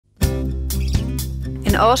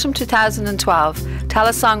autumn 2012,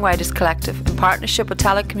 Tallaght Songwriters Collective, in partnership with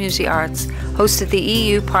Tallaght Community Arts, hosted the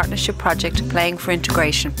EU partnership project Playing for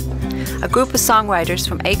Integration. A group of songwriters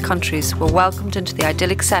from 8 countries were welcomed into the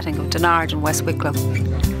idyllic setting of Tallaght in West Wicklow.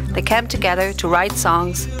 They came together to write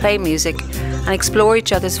songs, play music, and explore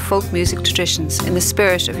each other's folk music traditions in the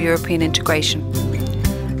spirit of European integration.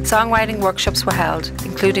 Songwriting workshops were held,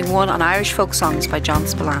 including one on Irish folk songs by John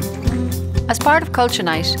Spillane. As part of Culture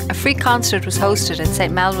Night, a free concert was hosted at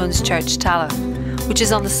St Melvin's Church, Tallaght, which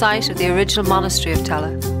is on the site of the original monastery of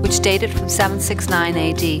Tallaght, which dated from 769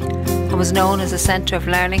 AD and was known as a centre of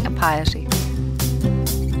learning and piety.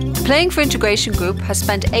 The Playing for Integration group has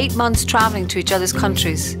spent 8 months travelling to each other's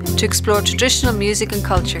countries to explore traditional music and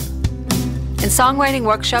culture. In songwriting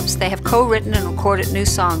workshops, they have co-written and recorded new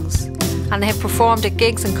songs, and they have performed at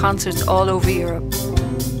gigs and concerts all over Europe.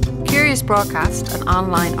 Curious Broadcast, an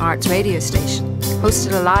online arts radio station,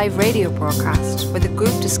 hosted a live radio broadcast where the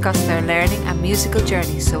group discussed their learning and musical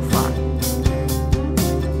journey so far.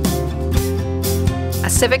 A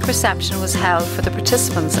civic reception was held for the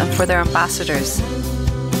participants and for their ambassadors.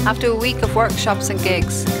 After a week of workshops and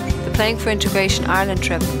gigs, the Playing for Integration Ireland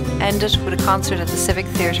trip ended with a concert at the Civic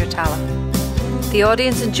Theatre Tallaght. The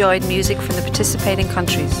audience enjoyed music from the participating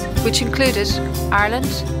countries, which included Ireland,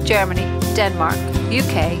 Germany, Denmark,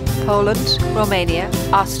 UK, Poland, Romania,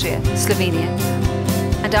 Austria, Slovenia,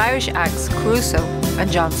 and Irish acts Caruso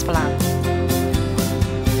and John Spillane.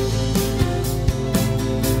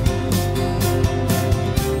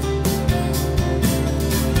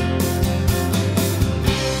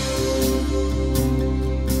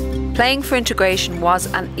 Playing for Integration was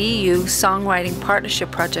an EU songwriting partnership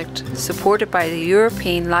project supported by the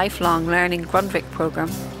European Lifelong Learning Grundvik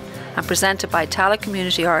programme and presented by Tallaght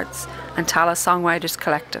Community Arts and Tallaght Songwriters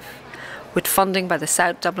Collective, with funding by the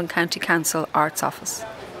South Dublin County Council Arts Office.